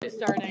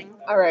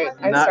All right,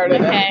 I started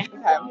Okay.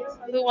 Okay.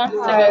 Who wants to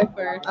go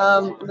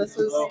first? This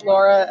is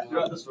Laura.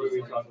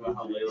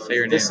 Say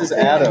your name. This is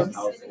Adam.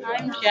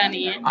 I'm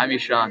Jenny. I'm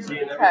Ishan.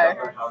 Okay.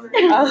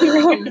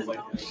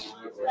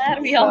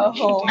 Glad we all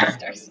So-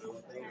 introduced ourselves.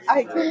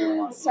 I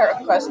can start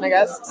with a question, I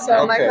guess.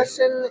 So my Okay.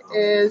 question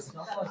is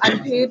on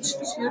page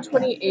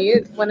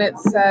 228 when it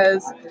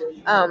says,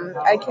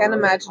 I can't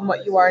imagine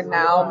what you are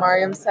now.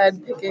 Mariam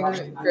said picking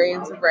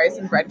grains of rice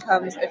and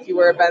breadcrumbs if you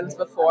were Ben's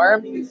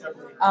before.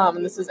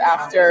 This is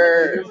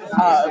after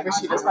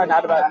Rashida's found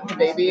out about the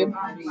baby.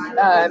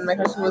 And my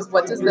question was,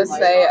 what does this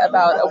say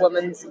about a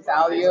woman's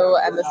value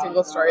and the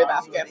single story of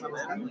Afghan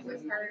women?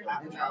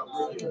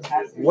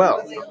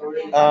 Well,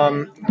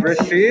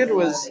 Rashid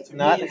was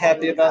not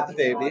happy about the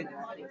baby,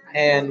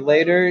 and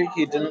later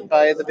he didn't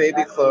buy the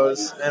baby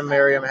clothes, and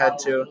Miriam had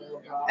to,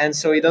 and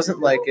so he doesn't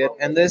like it.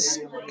 And this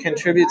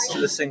contributes to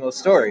the single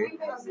story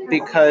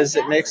because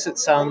it makes it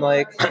sound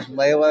like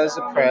Layla is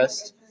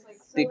oppressed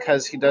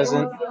because he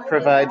doesn't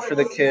provide for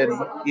the kid,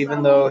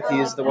 even though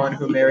he's the one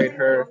who married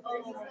her.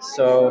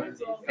 So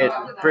it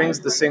brings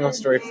the single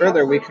story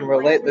further. We can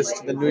relate this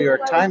to the New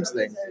York Times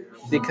thing,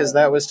 because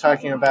that was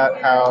talking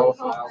about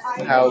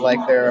how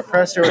like they're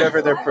oppressed or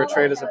whatever, they're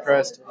portrayed as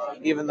oppressed,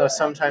 even though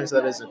sometimes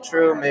that isn't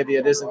true. Maybe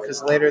it isn't,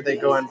 because later they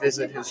go and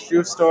visit his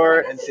shoe store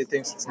and she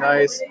thinks it's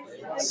nice.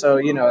 So,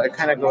 it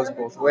kind of goes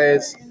both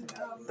ways.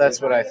 That's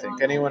what I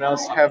think. Anyone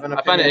else have an opinion?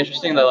 I find it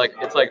interesting that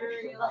it's like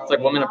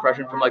woman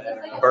oppression from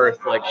birth.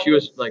 Like she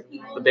was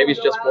the baby's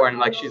just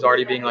born, and she's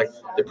already being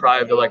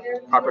deprived of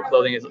proper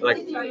clothing. Is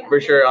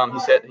pretty sure he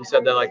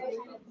said that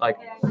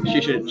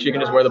she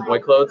can just wear the boy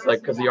clothes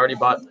because he already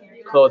bought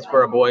clothes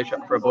for a boy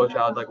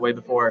child way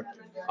before.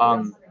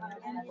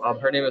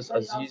 Her name is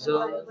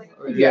Aziza.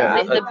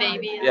 Yeah. The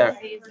baby is Yeah.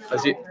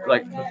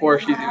 Aziza. Before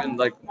she's even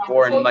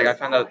born. I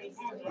found that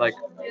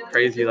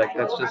crazy.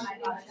 That's just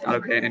not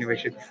okay in any way,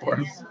 shape, or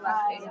form.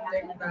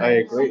 I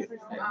agree.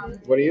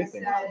 What do you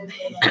think?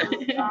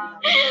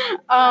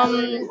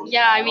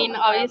 Yeah, I mean,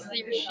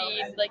 obviously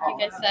Rashid, like you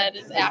guys said,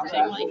 is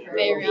acting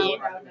very,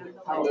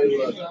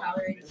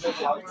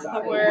 what's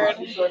the word?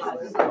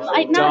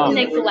 Not Dumb.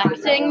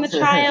 neglecting the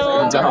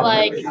child, Dumb.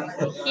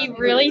 he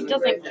really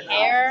doesn't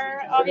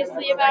care,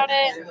 obviously, about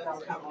it.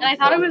 And I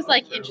thought it was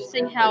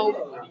interesting how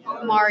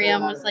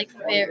Mariam was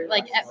very,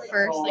 at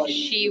first,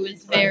 she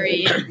was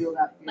very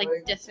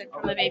distant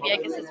from the baby, I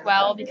guess, as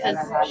well, because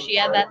she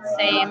had that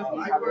same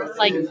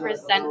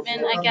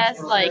resentment, I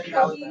guess,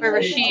 where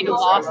Rashid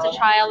lost a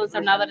child, and so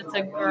now that it's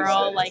a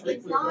girl,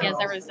 he has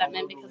a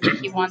resentment because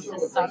he wants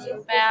his son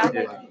back.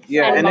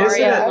 Yeah, and isn't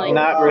Mariam, it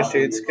not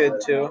Rashid's kid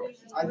too?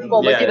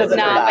 Well, Yeah. he It's doesn't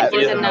know not, that. but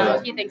he doesn't know.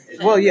 He thinks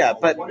it's Well, yeah,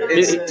 but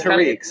it's He-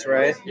 Tariq's,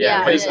 right?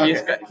 Yeah, but it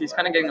is. he's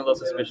kind of getting a little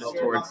suspicious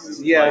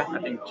towards. Yeah. I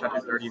think chapter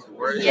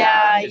 34. Yeah,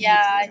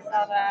 I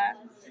saw that.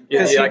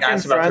 Because he he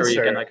asked about confronts Tariq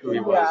her. and who he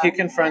was. He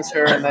confronts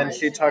her, and then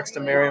she talks to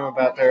Miriam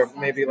about their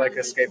maybe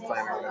escape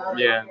plan or whatever.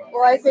 Yeah.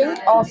 Well, I think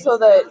also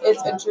that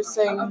it's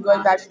interesting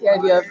going back to the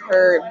idea of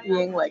her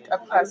being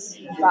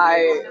oppressed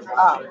by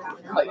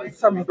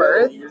from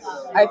birth.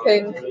 I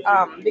think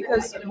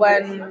because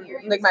when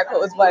my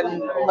quote was when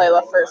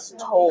Layla first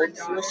told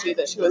Rashid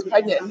that she was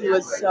pregnant, and he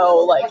was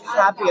so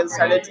happy and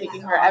started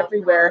taking her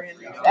everywhere,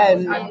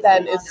 and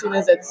then as soon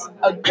as it's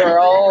a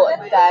girl,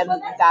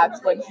 then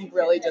that's when he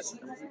really just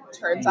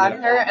turns on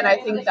her. And I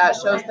think that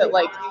shows that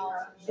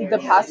the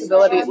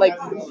possibility,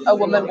 a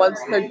woman once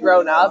they're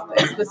grown up,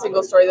 it's the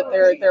single story that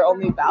their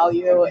only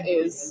value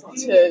is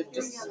to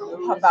just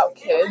pump out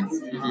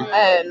kids.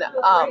 And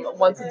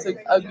once it's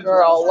a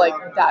girl,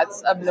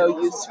 that's of no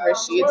use to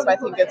Rashid. So I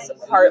think it's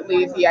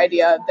partly the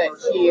idea that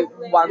he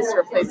wants to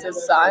replace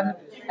his son,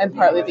 and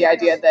partly the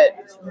idea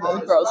that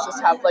girls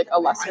just have a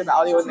lesser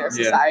value in their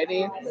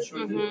society.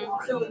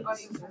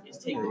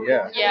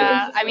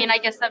 Yeah, I mean, I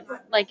guess that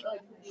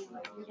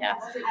yeah,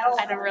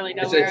 I don't really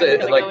know It's- where it's- I was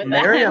it's going to go with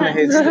Miriam that.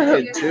 hates the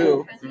kid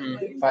too,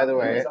 by the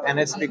way, and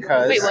it's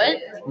because Wait,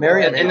 what?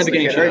 Miriam In the hates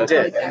beginning kid, she or does.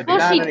 did. Well,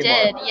 Not she anymore.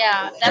 did,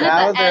 yeah. Then Now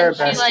at the they're end,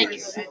 she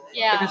besties.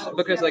 yeah.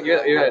 Because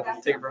you gotta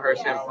take it from her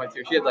standpoint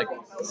too. She had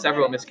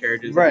several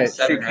miscarriages. Right, she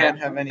 7, can't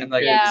right? have any And,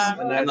 kids, Yeah.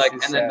 and, and now like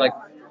she's and then sad.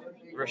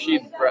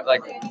 Rashid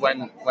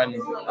when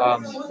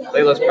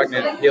Layla's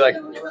pregnant, he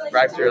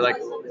brags to her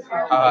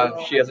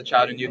she has a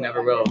child and you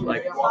never will,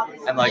 and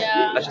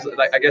Yeah. that's just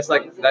I guess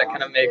that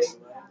kind of makes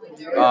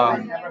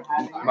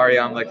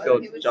Mariam feel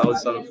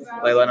jealous of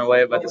Layla in a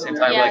way, but at the same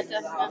time Yeah,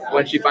 definitely.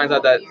 when she finds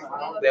out that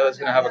Layla's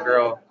gonna have a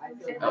girl,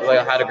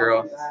 Layla had a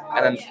girl,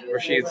 and then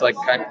Rashid's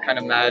kind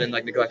of mad and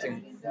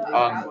neglecting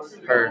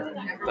her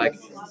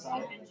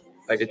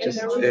it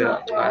just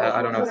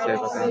I don't know what to say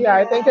about that. Yeah,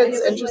 I think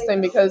it's interesting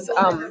because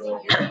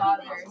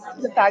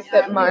the fact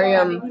that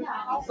Mariam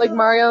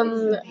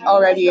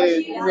already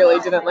really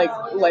didn't like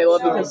Layla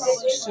because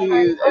she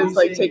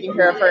is taking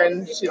care of her,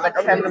 and she's like,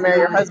 okay, I'm gonna marry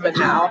your husband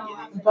now.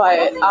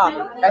 But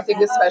I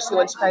think especially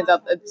when she finds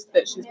out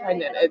that she's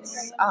pregnant,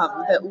 it's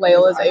that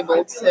Layla is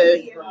able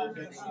to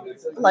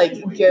like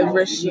give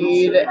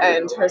Rashid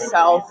and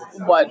herself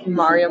what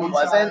Mariam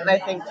wasn't. And I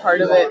think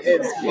part of it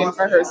is pain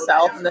for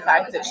herself and the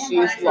fact that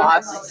she's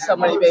lost so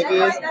many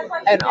babies,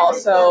 and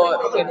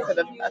also pain for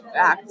the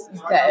fact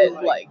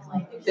that like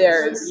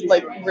there's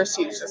like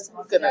Rashid's just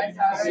gonna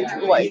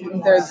like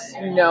there's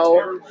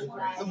no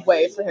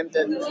way for him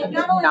to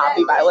not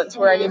be violent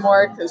to her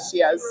anymore because she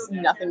has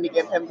nothing to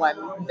give him when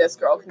this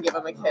girl can give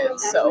him a kid.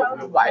 So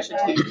why should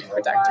he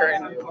protect her?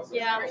 And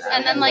Yeah,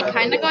 and then like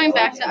kind of going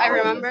back to, I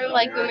remember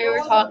like when we were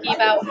talking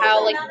about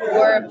how like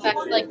war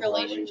affects like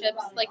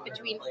relationships like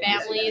between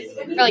families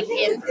or like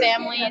in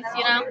families,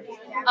 you know.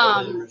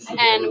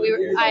 And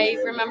I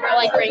remember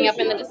like bringing up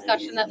in the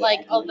discussion that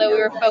like although we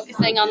were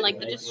focusing on like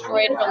the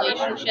destroyed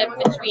relationship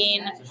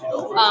between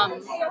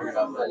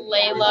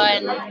Layla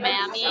and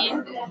Mammy,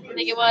 I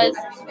think it was.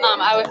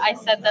 I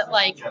said that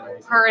like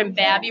her and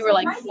Babby were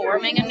like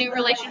forming a new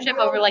relationship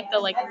over like the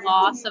like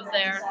loss of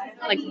their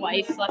like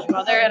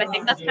wife/mother, and I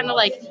think that's kind of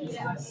like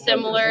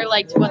similar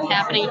like to what's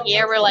happening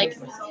here, where like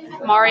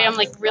Mariam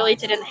like really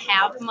didn't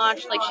have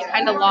much, like she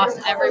kind of lost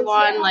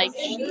everyone, like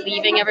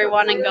leaving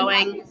everyone and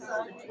going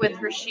with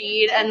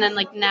Rashid, and then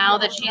like now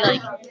that she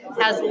like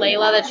has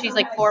Layla that she's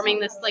like forming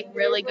this like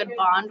really good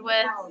bond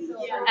with,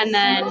 and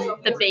then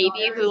the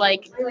baby who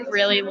like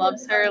really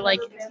loves her,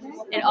 like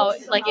it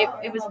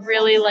was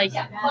really like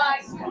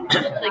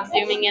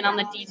zooming in on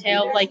the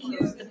detail of like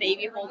the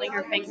baby holding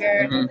her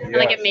finger, and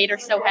like it made her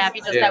so happy,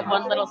 just that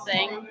one little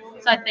thing.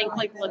 So I think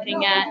like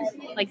looking at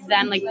like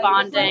them like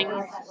bonding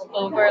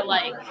over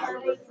like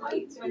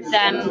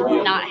them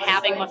not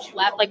having much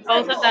left, like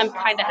both of them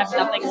kind of have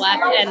nothing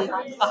left and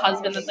a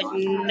husband that's like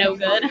no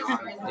good.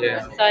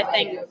 Yeah. So I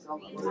think it's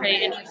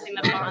pretty interesting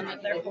the bond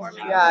that they're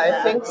forming.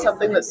 yeah, I think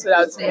something that stood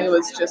out to me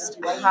was just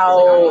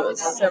how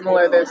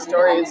similar their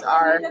stories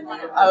are.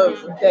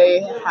 Of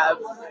they have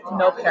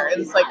no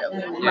parents. Like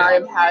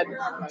Mariam had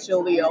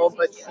Jaleel,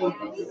 but he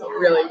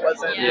really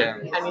wasn't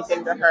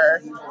anything to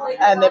her.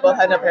 And they both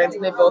had no parents,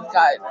 and they both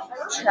got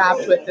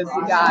trapped with this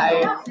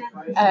guy.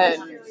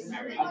 And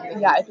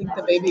yeah, I think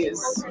the baby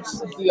is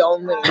the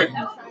only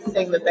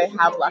thing that they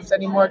have left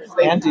anymore because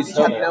they And each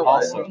have other no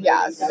also. one.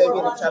 Yeah, the baby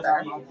and each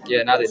other.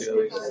 Yeah, now they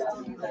do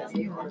at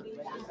least.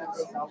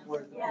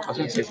 I was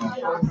going to say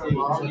something.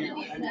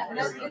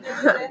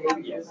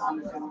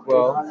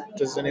 Well,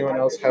 does anyone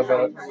else have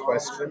a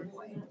question?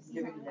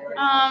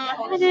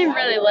 I didn't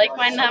really like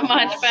mine that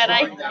much, but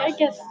I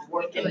guess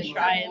we can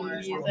try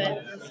and use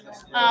it.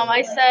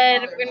 I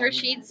said, when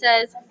Rashid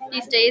says,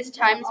 these days,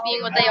 times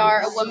being what they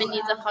are, a woman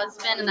needs a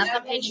husband, and that's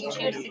on page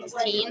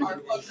 216.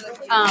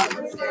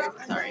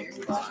 Sorry.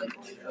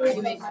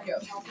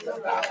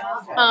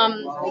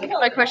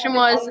 My question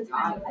was,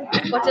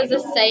 what does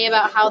this say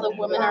about how the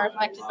women are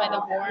affected by the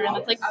war? And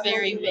it's like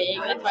very vague,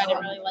 that's why I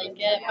didn't really like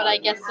it. But I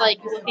guess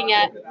like looking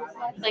at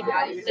like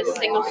this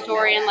single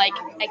story and like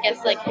I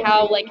guess like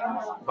how like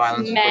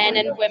Violence. men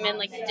and women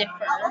like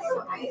differ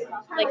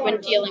like when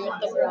dealing with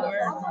the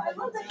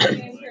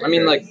war. I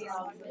mean, like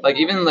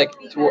even like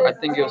I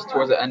think it was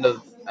towards the end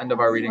of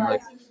our reading,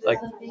 like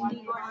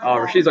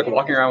Rashid's like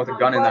walking around with a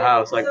gun in the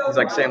house, like he's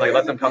like saying like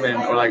let them come in,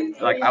 or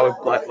like I would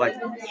like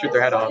shoot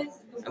their head off,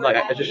 and like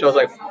it just shows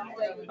like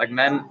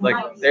men like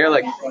they're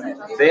like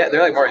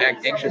more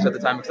anxious at the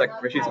time because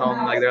like Rashid's home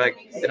and like they're like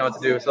they know what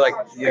to do. So like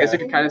I guess you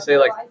could kind of say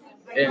like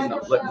in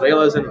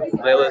Layla's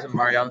and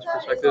Mariam's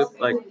perspective,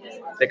 like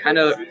they kind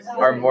of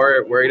are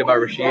more worried about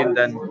Rashid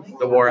than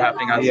the war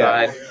happening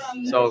outside.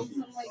 Yeah. So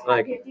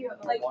like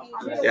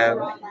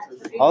yeah.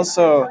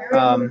 Also,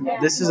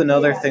 this is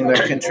another thing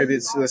that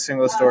contributes to the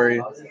single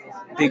story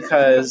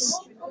because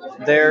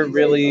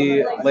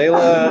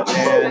Layla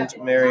and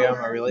Miriam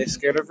are really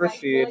scared of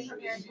Rashid,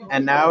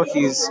 and now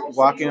he's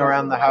walking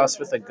around the house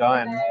with a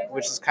gun,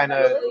 which is kind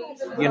of,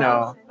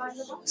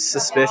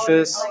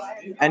 suspicious,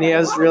 and he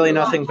has really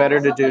nothing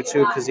better to do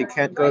too because he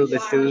can't go to the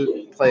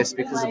shoe place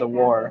because of the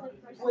war,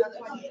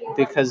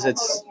 because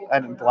it's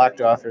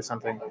blocked off or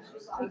something.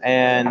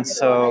 And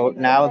so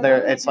now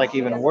it's like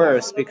even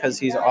worse because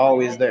he's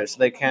always there. So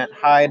they can't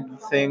hide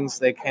things.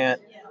 They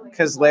can't,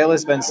 because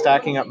Layla's been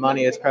stacking up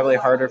money. It's probably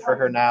harder for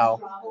her now.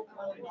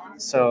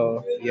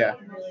 So yeah.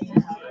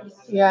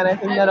 Yeah, and I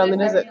think not only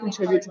does it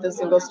contribute to the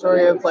single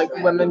story of like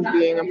women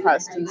being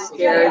oppressed and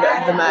scared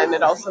of the men,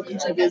 it also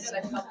contributes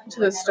to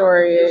the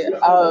story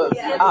of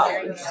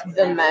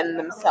the men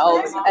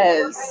themselves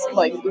as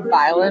like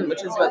violent,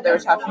 which is what they were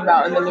talking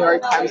about in the New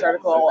York Times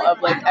article of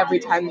like every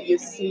time that you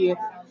see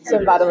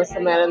Saddam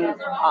Hussein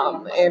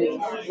in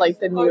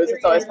like the news,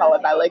 it's always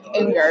followed by like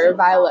anger,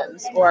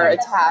 violence, or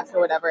attack or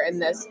whatever.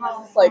 And this,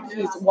 like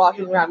he's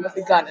walking around with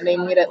a gun and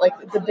aiming it at like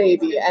the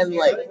baby, and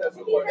like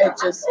it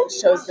just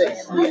shows that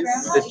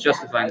it's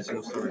justifying the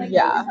single story.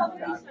 Yeah.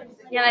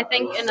 Yeah, and I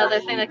think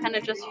another thing that kind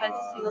of justifies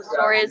the single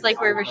story is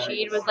like where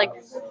Rashid was like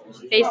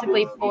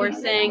basically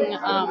forcing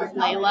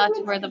Layla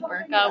to wear the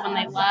burqa when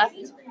they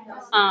left.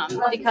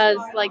 because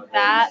like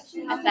that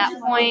at that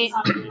point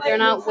they're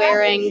not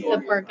wearing the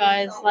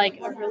burqa as like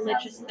a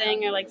religious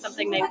thing or like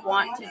something they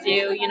want to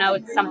do. You know,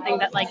 it's something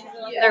that like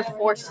they're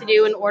forced to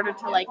do in order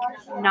to like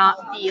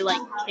not be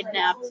like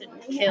kidnapped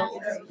and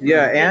killed.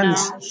 Yeah, and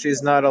know?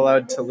 she's not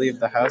allowed to leave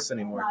the house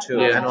anymore too,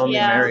 Yeah. and only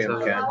Yeah. Miriam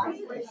So,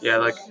 can. yeah,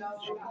 like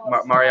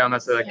Mariam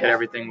has to like get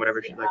everything,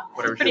 whatever she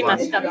Pretty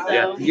wants. messed up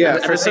Yeah. though. Yeah,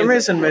 And for the some thing-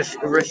 reason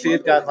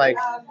Rashid got like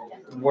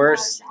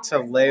worse to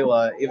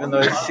Layla, even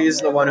though she's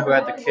the one who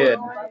had the kid.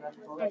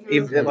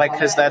 Even, like,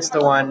 because that's the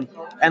one,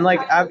 and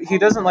like he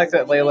doesn't like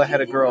that Layla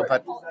had a girl,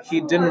 but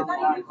he didn't.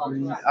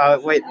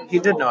 Wait, he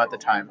did know at the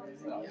time.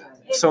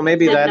 So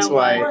maybe Didn't that's know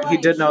why what? he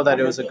did know that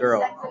it was a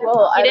girl.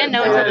 Well, He didn't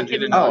know they until were- the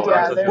kid was Oh, born.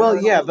 yeah, they Well, were-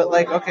 yeah, but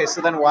like, okay,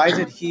 so then why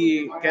did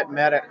he get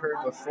mad at her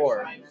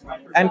before?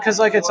 And because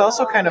like it's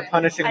also kind of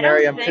punishing I don't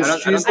Miriam think- because I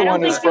don't- she's the I don't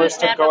one who's think he was supposed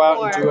to mad go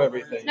out and before. do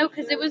everything. No,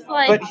 because it was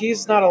like But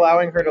he's not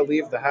allowing her to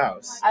leave the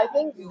house. I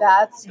think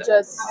that's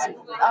just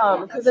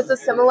because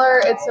it's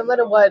similar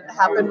to what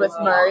happened with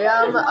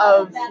Mariam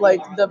of like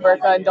the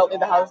burqa and don't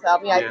leave the house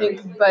without me. I Yeah.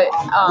 think, but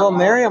Well,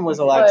 Miriam was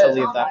allowed to but-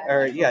 leave that,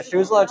 or yeah, she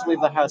was allowed to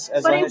leave the house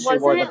as but long it as she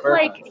wore the wasn't burqa.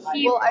 like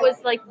he Well, I- was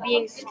like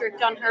being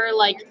strict on her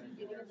like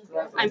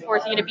I'm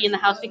forcing you to be in the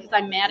house because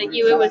I'm mad at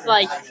you. It was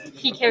like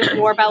he cares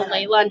more about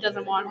Layla and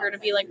doesn't want her to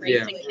be like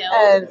raped and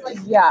killed.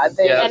 and yeah,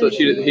 they Yeah, that's what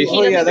she- he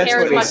Well, yeah, doesn't that's care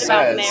what as he much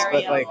about says, but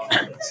Miriam.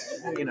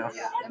 like, you know,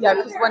 yeah,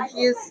 because when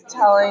he's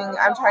telling,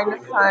 I'm trying to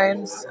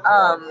find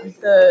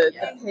the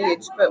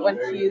page, but when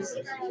he's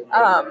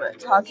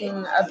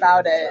talking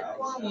about it,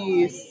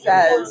 he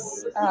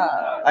says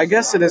I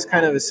guess it is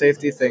kind of a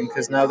safety thing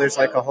because now there's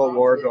like a whole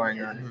war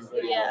going on.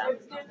 Yeah.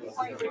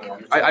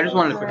 I just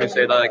wanted to quickly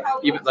say that like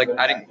even like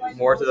adding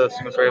more to the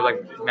single story of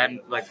like men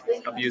like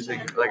abusing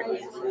like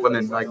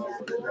women like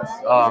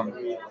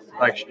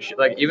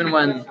even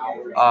when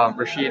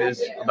Rashid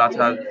is about to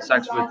have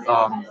sex with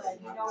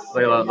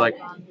Layla, like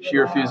she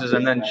refuses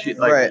and then she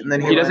like Right, and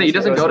then he doesn't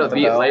goes go to with the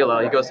beat belt.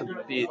 Layla, he goes to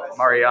beat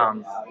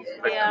Mariam.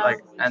 Yeah. Like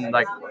and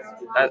like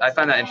I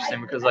find that interesting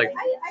because like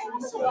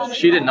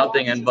she did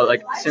nothing but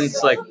like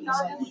since like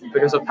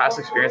because of past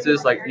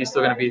experiences like he's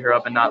still gonna beat her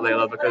up and not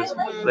Layla because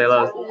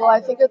Layla well, I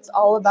think it's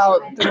all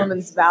about the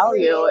woman's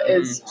value.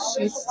 Is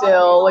she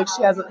still like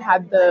she hasn't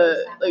had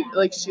the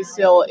like she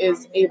still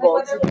is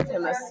able to give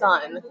him a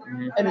son,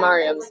 and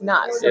Mariam's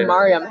not. So Yeah.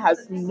 Mariam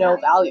has no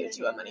value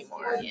to him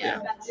anymore.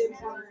 Yeah.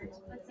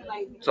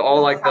 so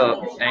all like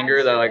the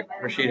anger that like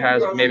Rashid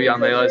has maybe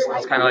on Layla is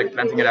kind of like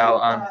venting it out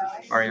on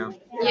Mariam.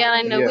 Yeah,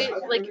 I know. Yeah.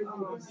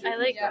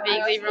 I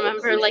vaguely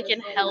remember like in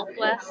health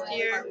last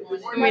year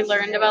when we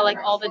learned about like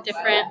all the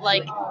different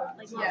like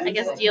I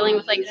guess dealing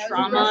with like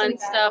trauma and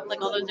stuff,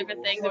 like all those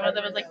different things. And one of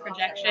them was like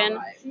projection.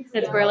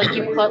 It's where like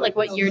you put like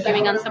what you're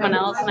doing on someone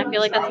else, and I feel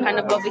like that's kind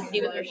of what we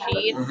see with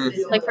Rashid,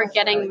 like for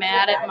getting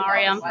mad at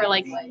Mariam for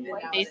like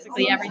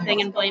basically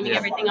everything and blaming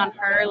everything on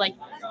her. Like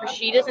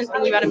Rashid isn't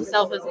thinking about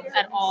himself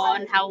at all,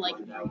 and how like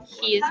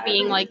he is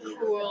being like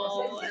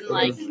cruel and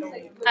like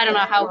I don't know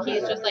how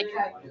he's just like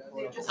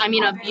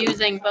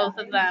abusing both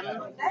of them.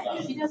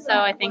 So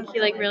I think he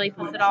like really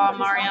puts it all on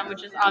Mariam,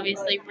 which is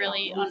obviously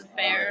really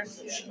unfair.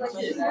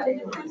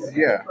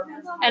 Yeah.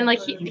 And like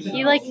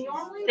he like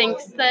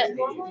thinks that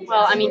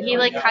he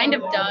like kind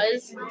of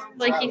does.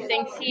 Like he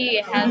thinks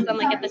he has them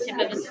like at the tip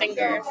of his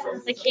finger.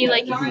 Like he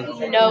like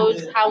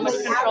knows how much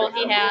control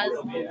he has.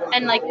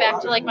 And like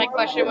back to like my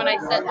question when he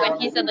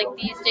said like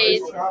these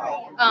days,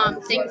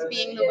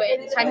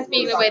 times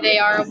being the way they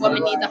are, a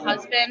woman needs a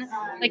husband.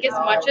 Like as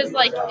much as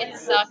like it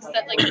sucks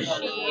that like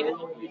Rashid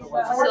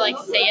to like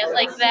say it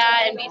like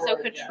that and be so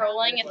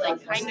controlling, it's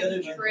like kind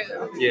of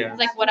true. Yeah. It's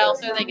like what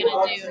else are they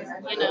gonna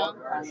do? You know?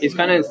 He's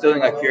kind of instilling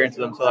like fear into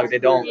them so like they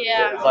don't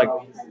Yeah. like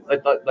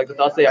the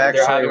thoughts they're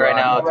Actually, having right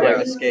now to like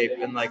yeah. escape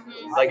and like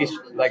he's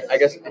like I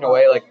guess in a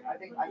way like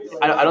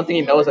I don't think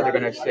he knows that they're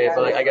gonna escape,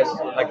 but like I guess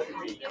like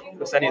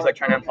the Senny's like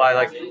trying to imply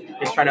like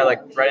he's trying to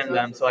like threaten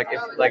them. So like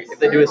if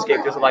they do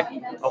escape, there's like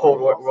a whole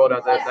world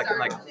out there that can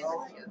like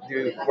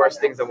do worse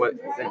things than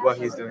what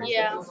he's doing.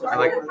 Yeah. And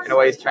like in a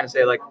way, he's trying to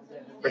say like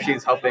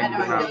Rashid's helping them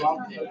out.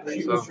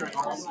 So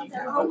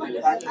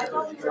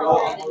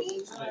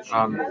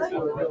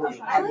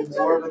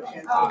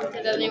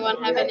Does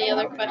anyone have any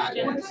other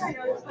questions?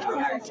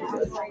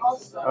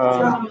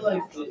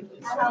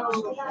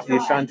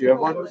 Ishan, do you have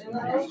one?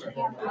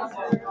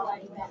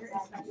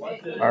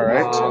 All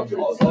right.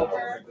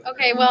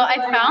 Okay, well, I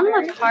found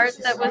the part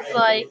that was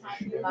like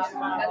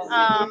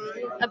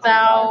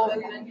about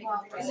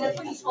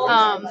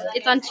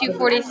it's on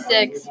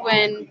 246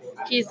 when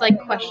he's like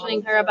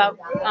questioning her about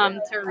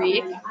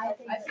Tariq.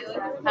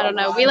 I don't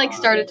know. We like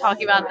started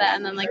talking about that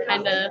and then like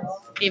kind of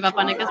gave up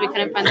on it because we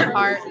couldn't find the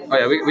part. oh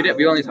yeah,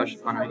 we only touched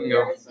on it. We can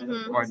go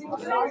Mhm. more.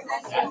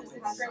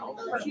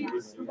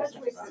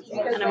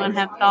 Anyone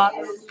have thoughts?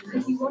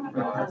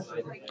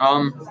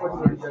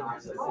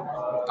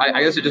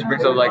 I guess it just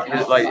brings up like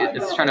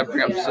it's trying to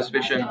bring up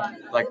suspicion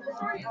like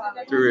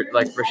through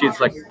like Rashid's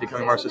like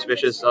becoming more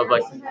suspicious of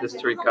like this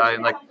Tariq guy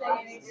and like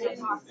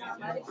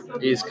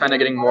he's kind of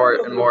getting more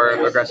and more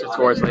aggressive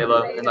towards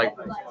Layla and like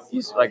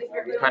he's like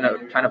kind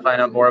of trying to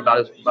find out more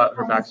about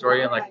her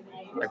backstory and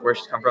like where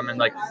she's come from and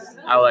like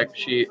how like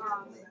she,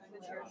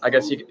 I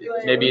guess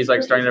maybe he's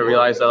like starting to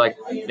realize that like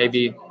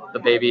maybe the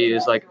baby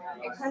is like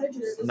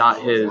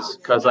not his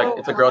because like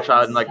it's a girl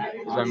child and like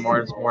he's been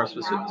more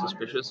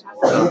suspicious.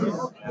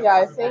 Yeah,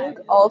 I think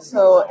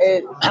also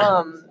it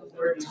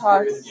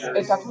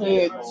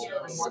definitely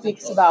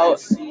speaks about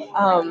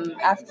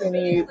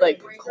Afghani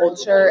like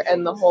culture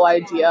and the whole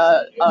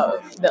idea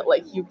of that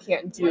like you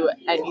can't do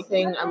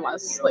anything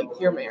unless like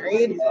you're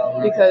married,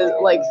 because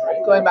like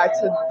going back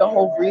to the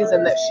whole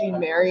reason that she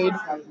married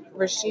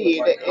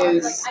Rashid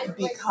is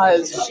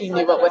because she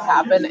knew what would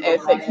happen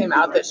if it came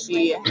out that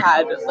she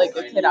had like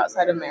a kid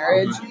outside of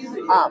marriage.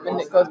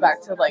 And it goes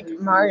back to like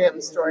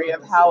Mariam's story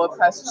of how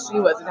oppressed she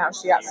was and how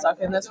she got stuck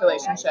in this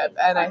relationship.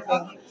 And I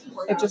think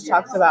it just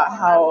talks about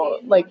how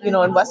like, you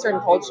know, in Western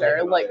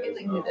culture, like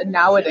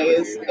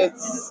nowadays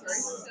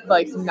it's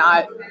like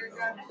not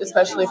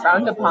especially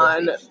frowned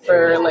upon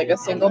for like a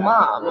single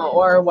mom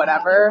or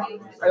whatever,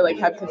 or like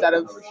have kids out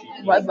of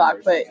wedlock,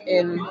 but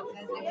in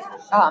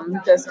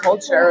this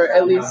culture,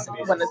 at least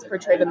when it's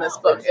portrayed in this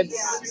book,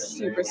 it's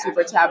super,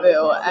 super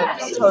taboo and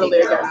just totally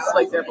against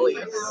like their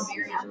beliefs.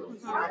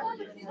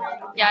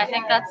 Yeah, I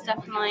think that's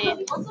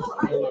definitely,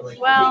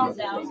 well,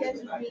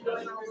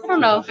 I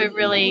don't know if it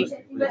really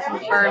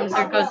confirms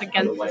or goes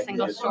against the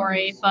single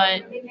story,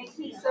 but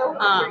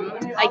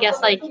I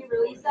guess like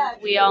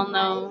we all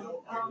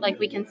know, like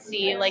we can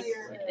see like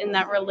in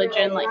that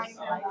religion, like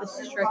the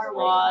strict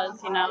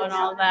laws, you know, and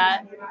all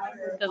that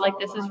like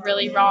this is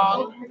really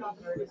wrong.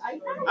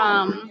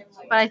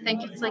 But I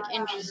think it's like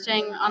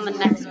interesting on the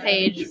next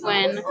page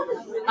when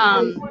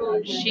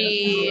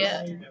she,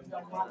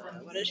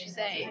 what did she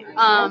say?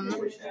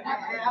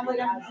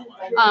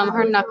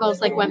 Her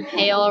knuckles like went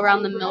pale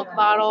around the milk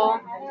bottle,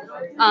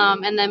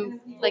 and then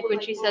like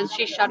when she says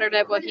she shuddered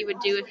at what he would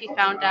do if he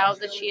found out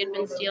that she had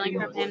been stealing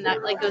from him,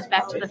 that like goes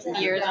back to the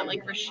fear that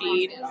like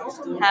Rashid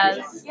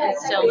has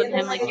instilled in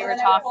him, like you were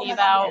talking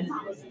about.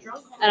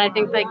 And I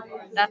think like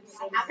that's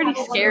pretty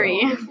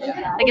scary.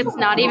 Like it's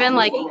not even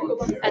like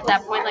at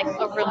that point like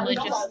a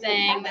religious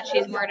thing that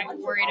she's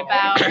worried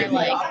about, or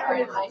like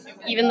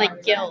even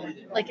like guilt.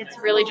 Like it's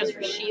really just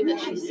Rashid that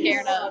she's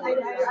scared of.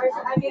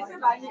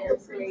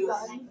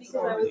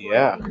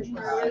 Yeah.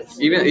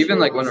 Even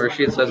like when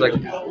Rashid says like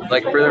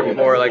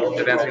furthermore like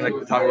advancing like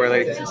the topic where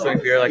like he's instilling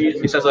fear, like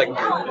he says like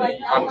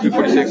on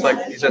 246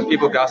 like he says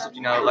people gossip,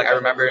 you know, like I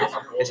remember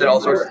they said all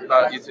sorts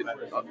about you too,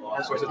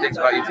 all sorts of things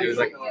about you too.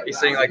 Like he's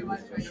saying like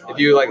if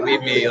you like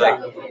leave me, like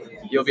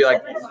you'll be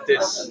like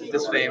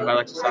disfamed by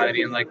like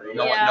society, and like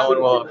no one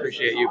will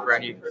appreciate you for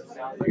anything.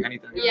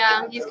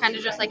 Yeah, he's kind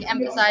of just like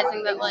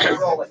emphasizing that like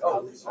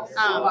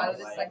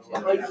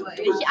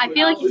I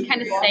feel like he's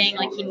kind of saying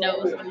like he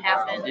knows what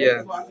happened.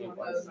 Yeah,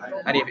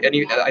 and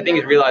I think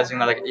he's realizing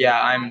that like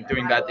yeah, I'm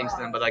doing bad things to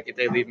them, but like if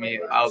they leave me,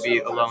 I'll be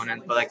alone,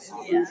 and but like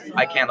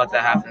I can't let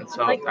that happen.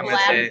 So like I'm gonna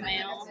say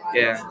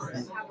yeah.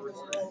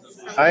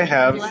 I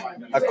have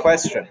a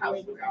question.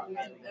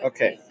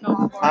 Okay.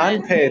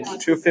 On page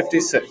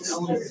 256,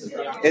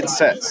 it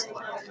says,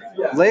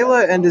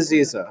 Layla and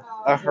Aziza,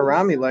 a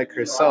harami like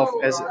herself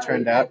as it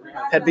turned out,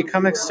 had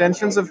become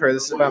extensions of her.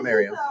 This is about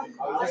Miriam.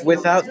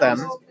 Without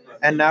them,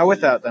 and now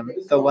without them,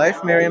 the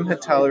life Miriam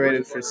had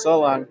tolerated for so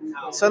long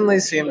suddenly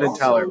seemed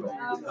intolerable.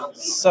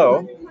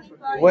 So,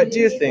 what do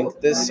you think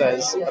this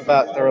says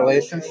about the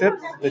relationship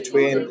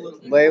between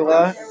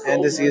Layla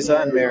and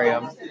Aziza and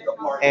Miriam,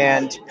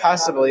 and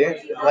possibly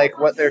like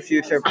what their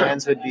future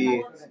plans would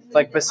be,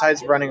 like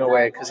besides running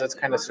away, because that's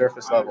kind of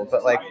surface level,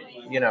 but like,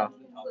 you know,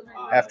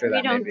 after that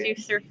we don't maybe.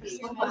 do surface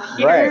level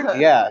here. Right,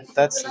 yeah,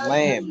 that's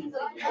lame.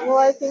 Well,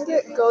 I think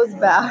it goes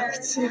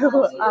back to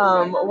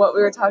what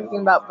we were talking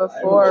about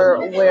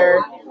before,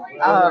 where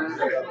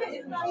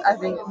I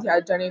think,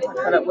 Jenny talked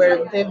about it,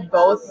 where they've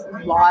both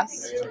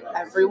lost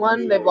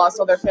everyone. They've lost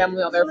all their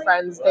family, all their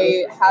friends.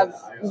 They have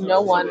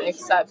no one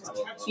except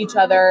each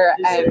other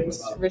and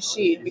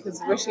Rashid,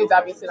 because Rashid's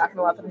obviously not going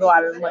to let them go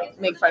out and like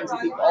make friends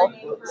with people.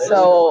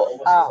 So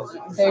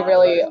they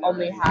really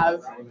only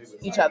have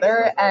each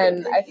other.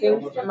 And I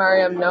think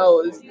Mariam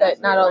knows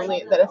that not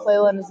only that if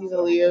Layla and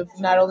Aziza leave,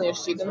 not only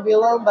is she going to be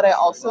alone, but I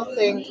also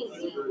think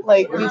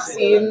like we've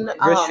seen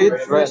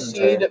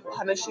Rashid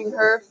punishing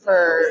her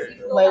for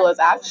Layla's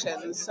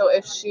actions. So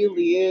if she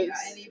leaves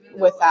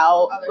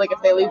without, like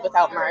if they leave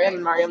without Mariam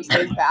and Mariam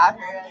stays back,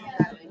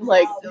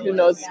 like who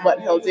knows what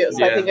he'll do.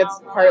 So I think it's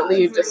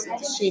partly just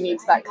she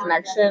needs that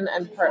connection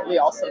and partly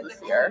also the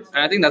fear.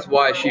 And I think that's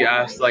why she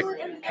asked like,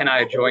 can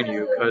I join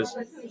you? Because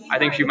I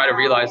think she might have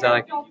realized that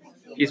like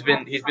he's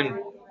been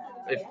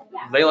if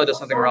Layla does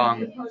something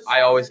wrong,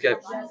 I always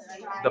get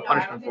the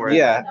punishment for it.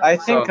 Yeah, I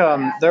think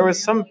there was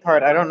some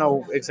part, I don't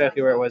know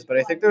exactly where it was, but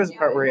I think there was a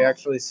part where he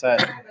actually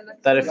said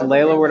that if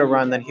Layla were to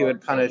run, then he would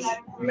punish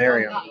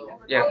Miriam.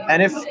 Yeah.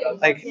 And if,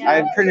 like,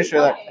 I'm pretty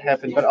sure that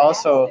happened, but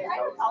also,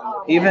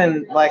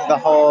 even, like, the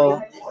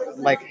whole,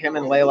 like, him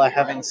and Layla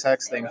having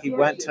sex thing, he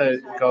went to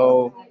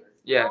go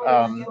Yeah.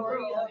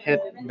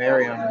 hit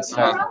Miriam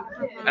instead.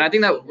 And I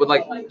think that would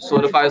like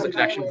solidifies the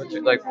connection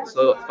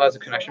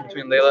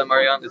between Layla and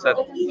Mariam is that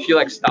she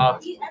like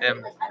stopped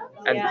him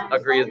and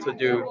agreed to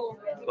do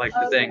like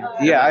the thing.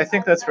 Yeah, I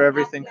think that's where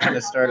everything kind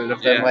of started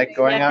of them Yeah. like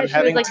going out and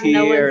having like, tea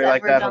no one's or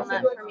like ever that done whole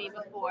thing. that for me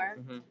before.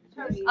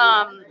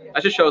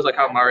 That just shows like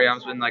how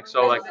Mariam's been like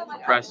so like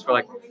oppressed for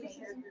like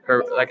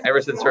her like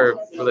ever since her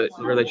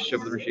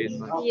relationship with Rashid.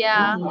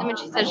 Yeah, I mean,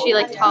 she said she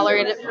like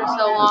tolerated it for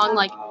so long.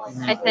 Like,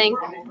 I think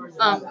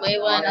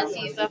Layla and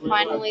Aziza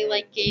finally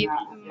like gave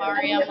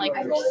Mariam like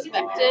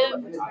perspective.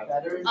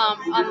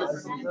 On the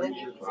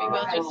we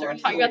both just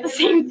started talking about the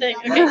same thing.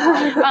 Okay.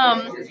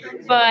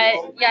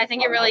 But yeah, I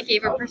think it really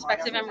gave her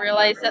perspective and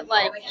realized that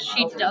like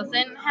she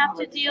doesn't have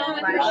to deal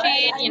with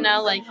Rashid. You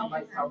know, like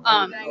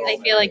I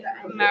feel like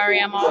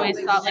Mariam always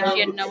thought like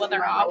she had no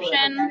other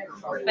option,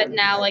 but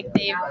now like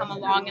they've come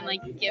along and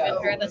like given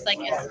her this like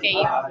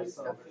escape.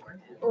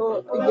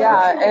 Well,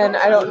 yeah, and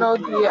I don't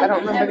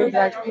remember the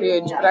exact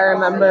page, but I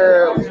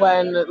remember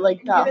when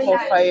like that whole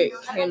fight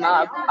came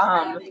up,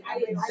 I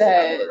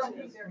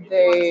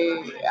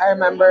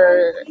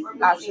remember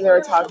after they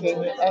were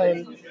talking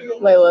and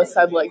Layla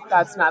said like,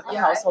 that's not the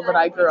household that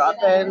I grew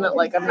up in,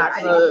 like I'm not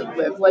gonna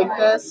live like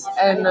this,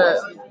 and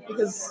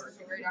because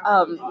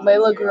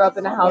Layla grew up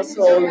in a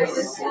household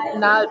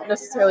not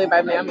necessarily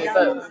by Mammy,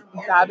 but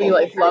Babby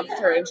like loved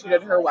her and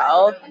treated her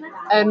well,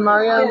 and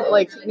Mariam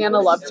like Nana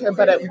loved her,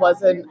 but it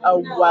wasn't a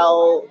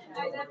well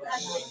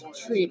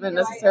treatment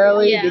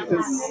necessarily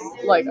because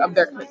like of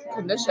their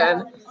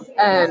condition,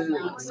 and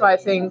so I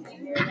think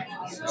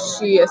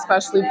she,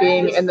 especially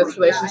being in this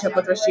relationship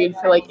with Rashid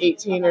for like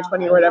 18 or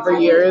 20 or whatever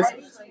years,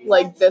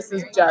 like this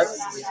is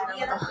just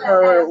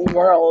her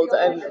world.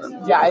 And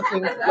yeah, I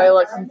think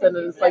Layla comes in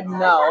and is like,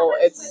 no,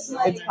 it's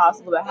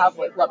possible to have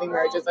like loving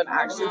marriages and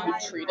actually be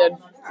treated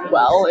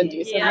well and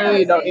decently. Yeah.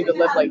 You don't need to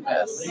live like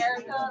this.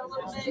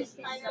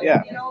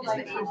 Yeah.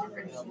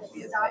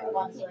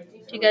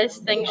 Do you guys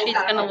think she's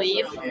gonna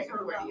leave?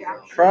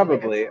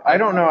 Probably. I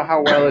don't know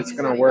how well it's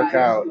gonna work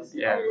out.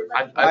 Yeah,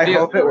 I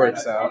hope it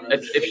works out.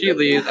 If she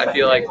leaves, I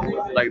feel like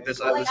there's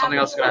something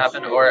else gonna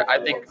happen, or I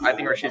think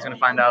Rasheed's gonna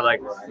find out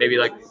like maybe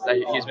like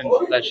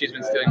that she's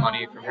been stealing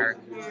money from her.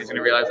 He's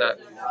gonna realize that,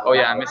 oh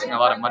yeah, I'm missing a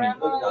lot of money.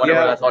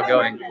 Whatever that's all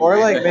going. Or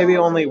like maybe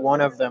only one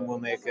of them will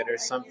make it or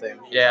something.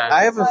 Yeah.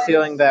 I have a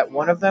feeling that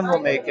one of them will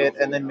make it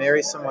and then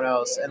marry someone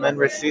else, and then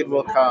Rashid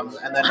will come,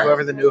 and then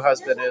whoever the new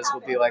husband is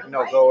will be like,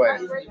 no, go away,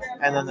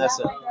 and then that's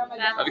it.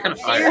 That'd be kind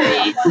of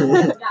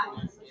fun.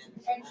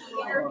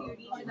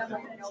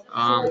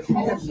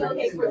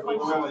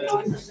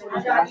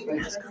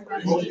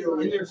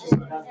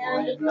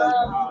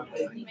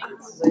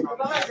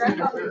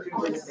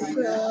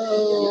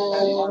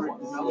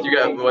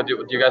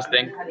 Do you guys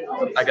think?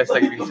 I guess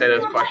like you can say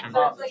this question.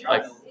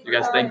 Like, do you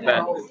guys think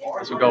that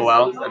this would go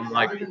well and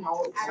like?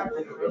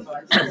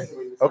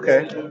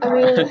 Okay. I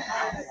mean,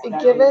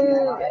 given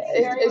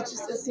it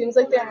seems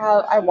like they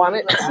have. I want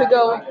it to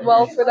go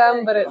well for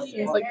them, but it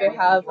seems like they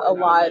have a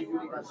lot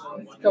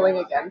going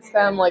against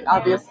them. Like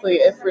obviously,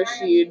 if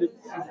Rashid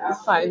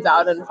finds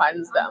out and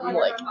finds them,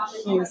 like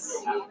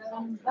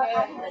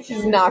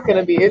he's not going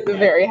to be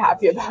very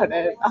happy about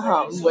it.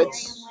 Which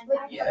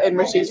in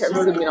Rashid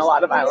terms would mean a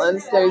lot of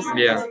violence. There's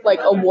like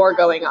a war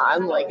going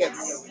on. Like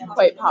it's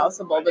quite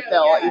possible that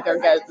they'll either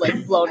get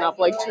like blown up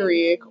like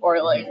Tariq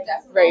or like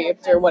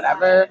raped or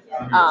whatever.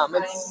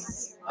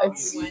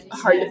 It's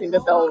hard to think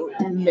that they'll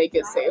make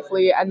it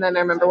safely. And then I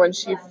remember when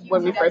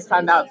we first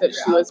found out that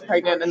she was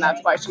pregnant and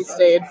that's why she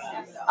stayed.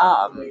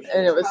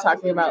 And it was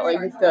talking about like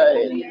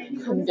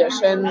the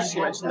conditions. She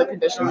mentioned the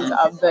conditions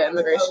of the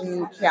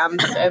immigration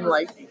camps and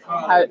like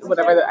I don't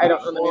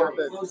know the name of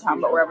the town,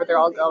 but wherever they're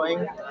all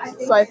going.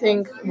 So I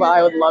think while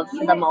I would love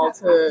for them all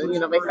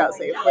to make it out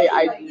safely,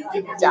 I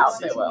doubt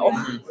they will.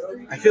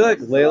 I feel like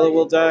Layla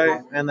will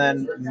die, and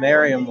then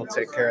Miriam will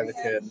take care of the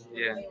kid.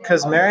 Yeah.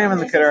 Because Miriam and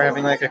the kid are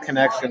having like a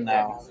connection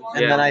now,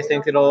 and then I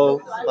think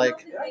it'll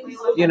like,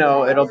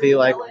 it'll be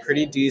like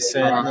pretty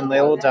decent, and then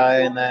Layla will die,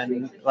 and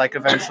then like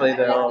eventually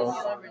they'll,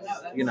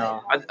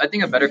 I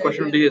think a better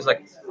question would be is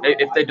like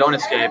if they don't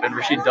escape and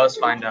Rashid does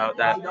find out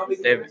that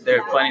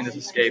they're planning this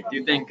escape, do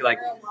you think like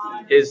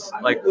his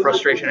like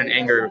frustration and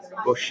anger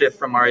will shift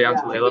from Mariam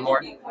to Layla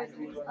more?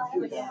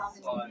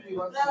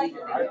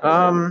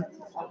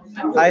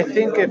 I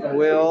think it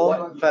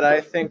will, but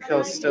I think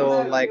he'll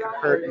still like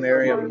hurt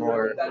Miriam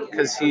more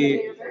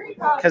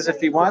because if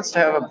he wants to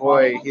have a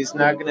boy, he's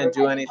not going to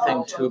do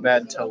anything too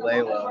bad to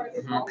Layla.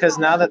 Because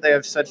now that they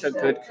have such a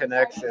good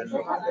connection,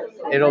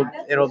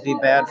 it'll be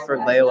bad for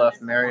Layla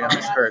if Miriam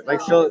is hurt.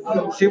 Like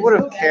she would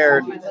have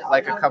cared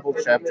like a couple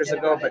chapters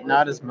ago, but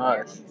not as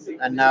much,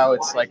 and now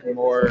it's like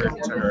more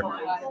to her.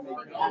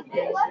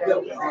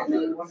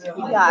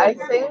 Yeah, I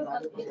think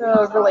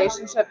the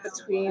relationship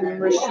between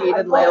Rashid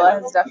and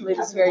Layla has definitely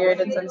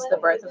deteriorated since the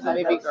birth of the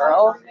baby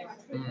girl.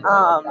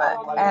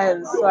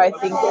 And so I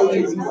think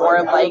he's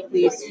more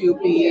likely to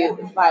be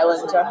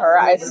violent to her.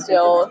 I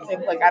still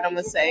think, like Adam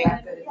was saying,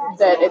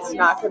 that it's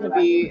not ever going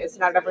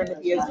to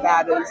be as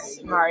bad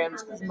as Mariam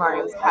Mariam's because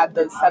Mariam's had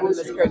those 7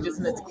 miscarriages,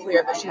 and it's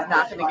clear that she's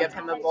not going to give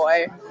him a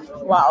boy.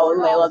 While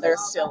Layla,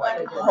 there's still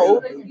like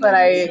hope, but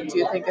I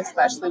do think,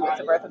 especially with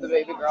the birth of the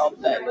baby girl,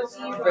 that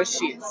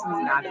Rashid's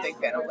not a big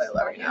fan of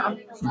Layla right now.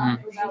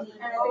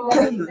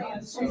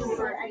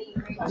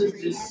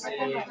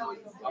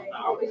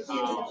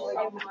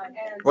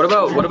 What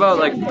about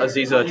like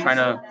Aziza trying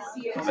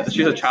to?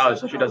 She's a child,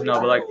 so she doesn't know.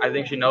 But like, I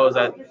think she knows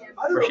that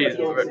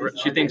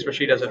she thinks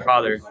Rashid is her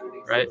father,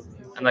 right?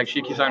 And like,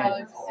 she keeps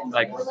on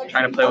like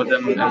trying to play with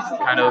him and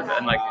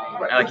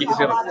like he keeps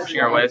pushing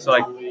her away. So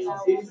like,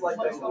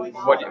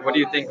 what do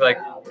you think? Like,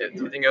 do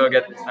you think it will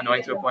get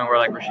annoying to a point where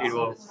like Rashid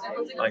will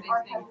like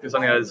do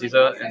something to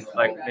Aziza and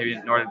like maybe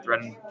in order to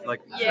threaten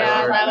like?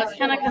 Yeah, that was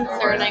kind of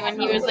concerning when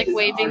he was like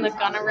waving the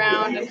gun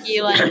around, and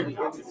he like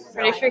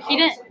pretty sure he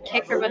didn't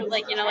kick her, but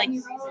like kind of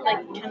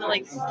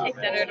like kicked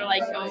at her to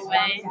like go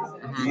away.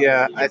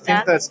 Yeah, I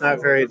think that's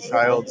not very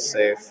child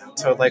safe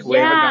to like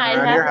wave a gun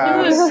around your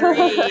I house.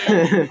 have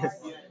to agree.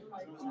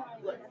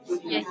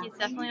 Yeah, he's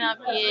definitely not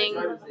being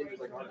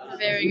a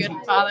very good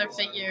father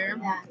figure.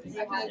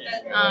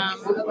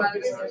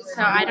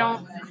 So I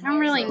don't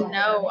really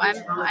know.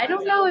 I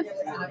don't know if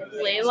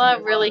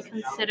Layla really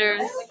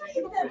considers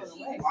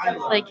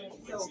like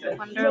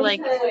wonder like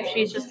if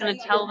she's just gonna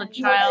tell the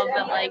child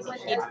that like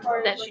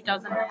that she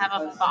doesn't have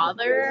a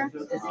father,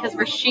 because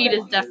Rashid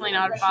is definitely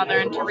not a father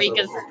and Tariq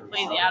is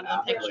completely out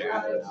of the picture.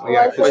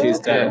 Yeah, because she's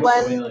dead.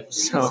 When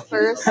So, she's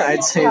first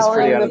I'd say it's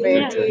pretty telling out the of the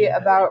baby picture.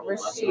 about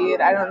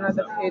Rashid, I don't know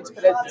the page,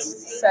 but it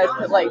says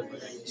that like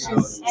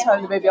she's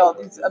telling the baby all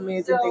these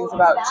amazing things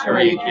about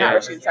Tariq, not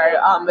Rashid, sorry.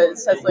 But it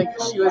says like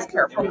she was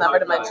careful never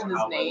to mention his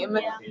name,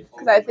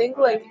 because I think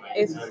like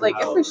if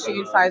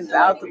Rashid finds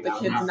out that the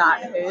kid's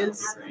not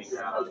his,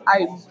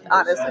 I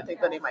honestly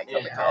think that he might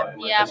kill the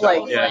kid. Yeah,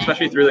 Like, Yeah,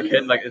 especially through the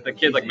kid. Like if the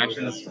kid like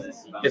mentions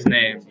his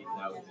name,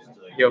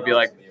 he'll be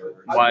like,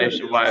 why?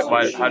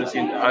 How does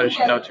she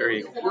know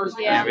Tariq? And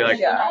he'll be like,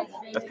 yeah.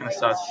 that's kind of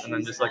sus, and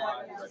then just like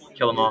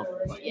kill them all.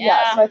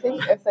 Yeah, so I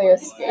think if they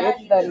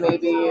escape, then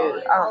maybe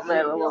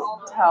Layla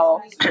will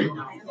tell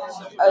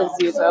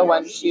Aziza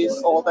when she's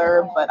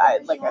older. But I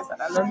said,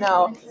 I don't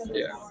know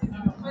Yeah.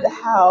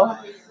 how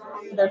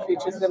their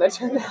future's gonna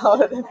turn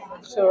out if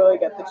she'll really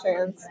get the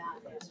chance.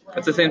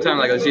 At the same time,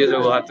 like Aziza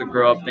will have to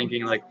grow up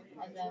thinking like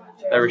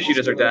that Rashid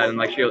is her dad, and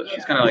like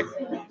she's kind of like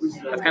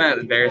that's kind of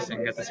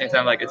embarrassing. At the same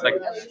time, like it's like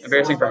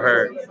embarrassing for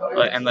her,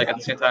 and like at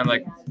the same time,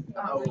 like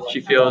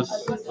she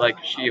feels like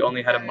she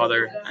only had a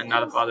mother and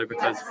not a father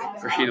because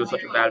Rashid was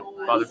such a bad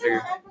father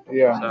figure.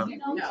 Yeah. So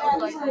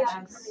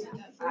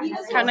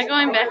kind of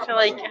going back to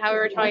like how we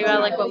were talking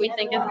about like what we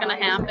think is gonna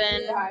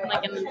happen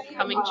like in the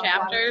coming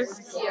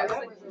chapters.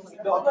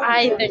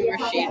 I think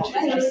Rashid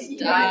should just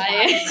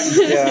die.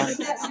 Yeah.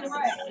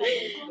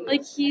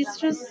 Like he's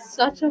just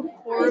such a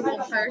horrible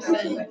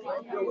person,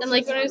 and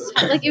like when I was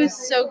like it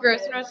was so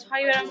gross when I was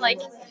talking about him like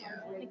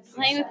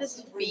playing with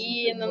his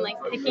feet and then like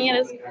picking at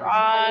his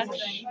crotch.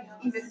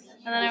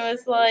 And then I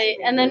was like,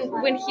 and then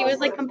when he was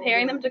like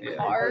comparing them to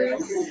cars,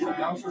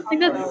 I think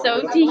that's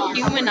so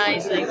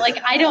dehumanizing.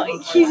 Like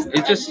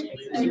it just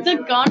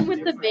the gun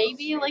with the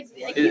baby, like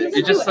he doesn't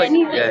it just do like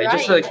anything yeah, it right.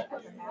 just like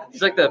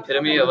he's like the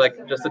epitome of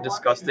like just a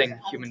disgusting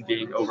human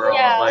being overall.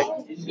 Yeah,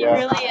 Like he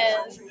really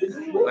is.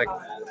 like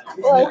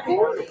Well, I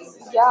think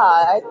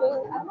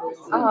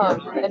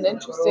an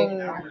interesting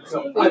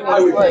thing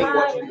is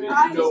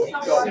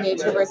like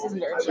nature versus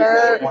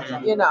nurture.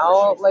 You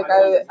know, like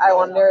I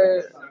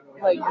wonder,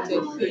 like,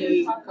 did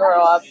he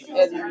grow up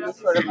in the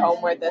sort of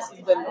home where this has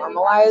been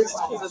normalized?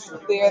 Because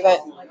it's clear that,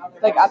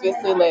 like,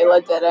 obviously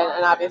Layla didn't,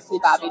 and obviously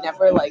Bobby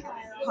never like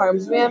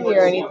harmed Mammy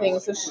or anything.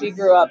 So she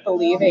grew up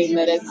believing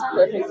that it's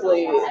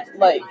perfectly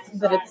like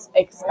that it's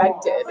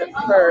expected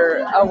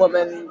for a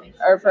woman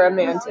or for a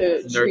man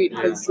to treat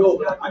his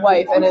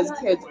wife and his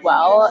kids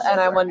well. And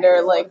I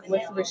wonder, like,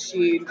 with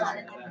Rashid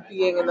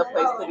being in the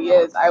place that he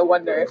is, I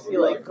wonder if he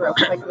like grew up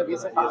with like an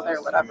abusive father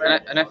or whatever.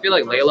 and I feel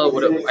like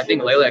I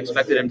think Layla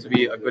expected him to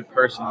be a good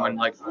person when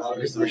like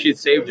because Rashid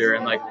saved her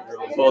and like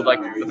pulled like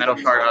the metal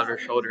shard out of her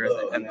shoulder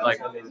and like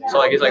so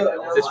like he's like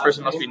this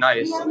person must be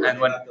nice, and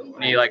when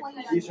he like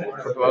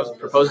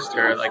proposes to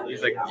her, like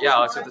he's like, yeah,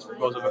 I'll accept this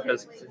proposal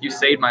because you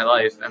saved my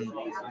life. And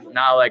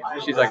now like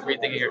she's like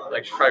rethinking her,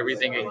 like she's probably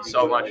rethinking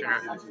so much in her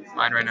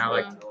mind right now,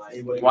 like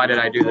why did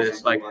I do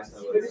this? Like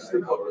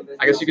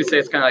I guess you could say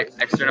it's kind of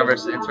like external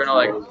versus internal.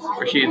 Like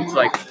Rashid's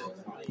like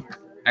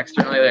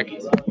externally,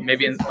 like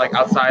maybe in, like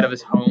outside of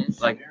his home,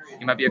 like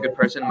he might be a good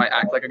person, might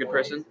act like a good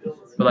person,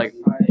 but like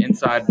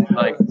inside,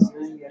 like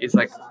he's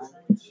like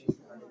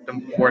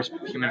the worst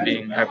human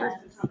being ever.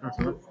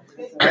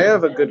 I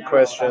have a good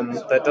question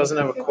that doesn't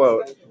have a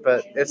quote,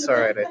 but it's all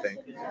right, I think.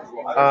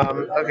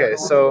 Okay,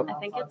 so I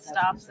think it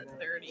stops at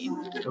 30.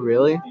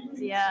 really?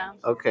 Yeah.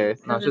 Okay.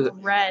 No, Because it's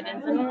red,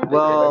 isn't it?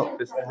 Well,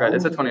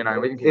 It's a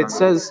 29. We can keep it on.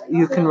 says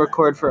you can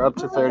record for up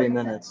to 30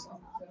 minutes.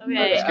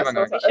 Okay. Just keep on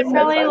going. We should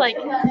probably like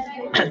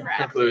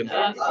Conclude.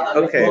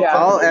 Okay, Yeah.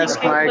 I'll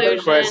ask my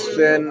Conclusion.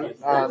 question.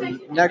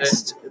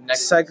 Next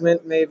Next-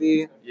 segment,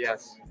 maybe.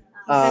 Yes.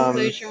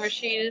 Conclusion: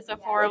 Rashid is a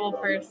horrible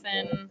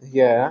person.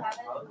 Yeah.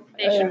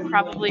 They should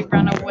probably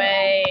run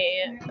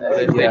away.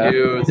 But if they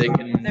do, they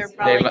can. They're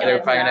probably They're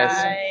gonna probably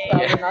die.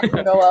 Probably not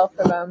gonna go well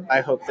for them.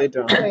 I hope they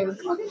don't. I think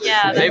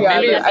Yeah, Maybe,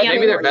 that'd maybe, be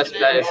maybe their best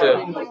bet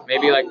unfortunate. is to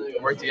maybe like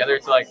work together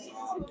to like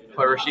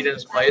put Rashid in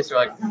his place, or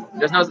like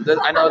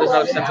I know there's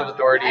no sense of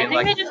authority I and think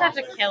like they just have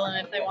to kill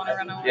him if they want to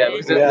run away. yeah,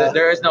 because Yeah.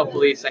 there is no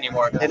police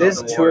anymore. 'Cause It of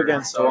is the 2 war,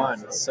 against so.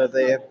 1, so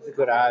they have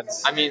good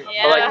odds. I mean,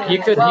 Yeah. but like he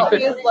could well,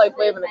 he's like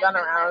waving a gun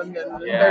around and Yeah.